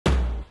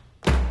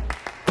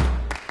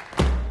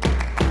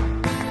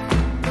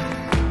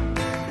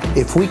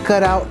If we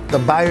cut out the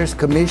buyer's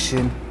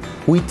commission,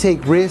 we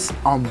take risks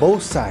on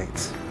both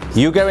sides.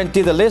 You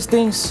guarantee the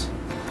listings,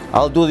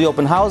 I'll do the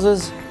open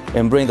houses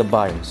and bring the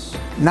buyers.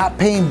 Not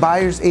paying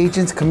buyer's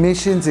agents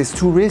commissions is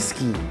too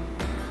risky.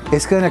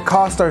 It's gonna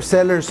cost our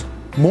sellers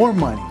more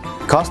money.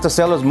 Cost the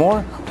sellers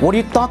more? What are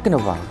you talking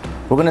about?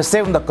 We're gonna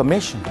save them the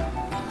commission.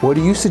 What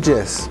do you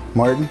suggest,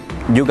 Martin?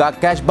 You got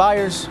cash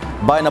buyers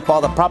buying up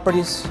all the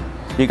properties.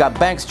 You got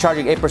banks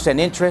charging 8%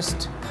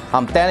 interest.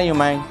 I'm telling you,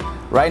 man,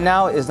 right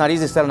now it's not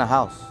easy selling a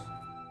house.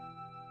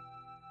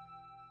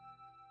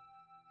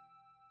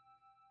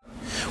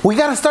 We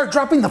gotta start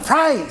dropping the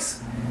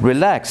price.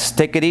 Relax,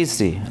 take it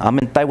easy. I'm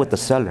in tight with the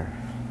seller.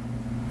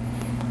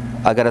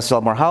 I gotta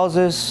sell more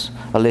houses,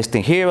 a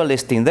listing here, a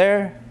listing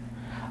there.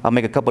 I'll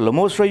make a couple of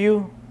moves for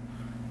you.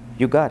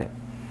 You got it.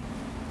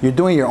 You're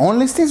doing your own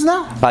listings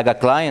now? I got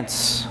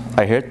clients.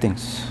 I hear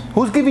things.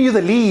 Who's giving you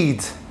the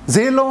leads?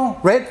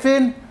 Zillow,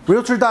 Redfin,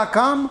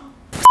 Realtor.com?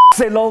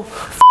 Zillow,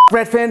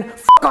 Redfin,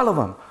 all of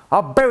them.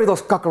 I'll bury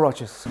those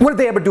cockroaches. What did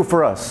they ever do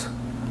for us?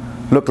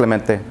 Look,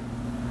 Clemente,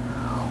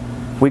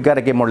 we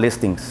gotta get more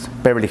listings.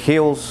 Beverly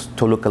Hills,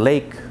 Toluca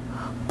Lake,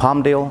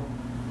 Palmdale.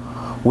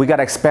 We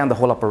gotta expand the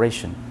whole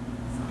operation.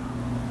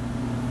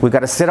 We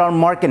gotta set our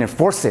market and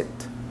enforce it.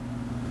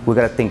 We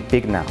gotta think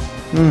big now.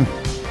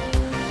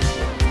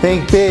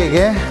 Think big,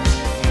 eh?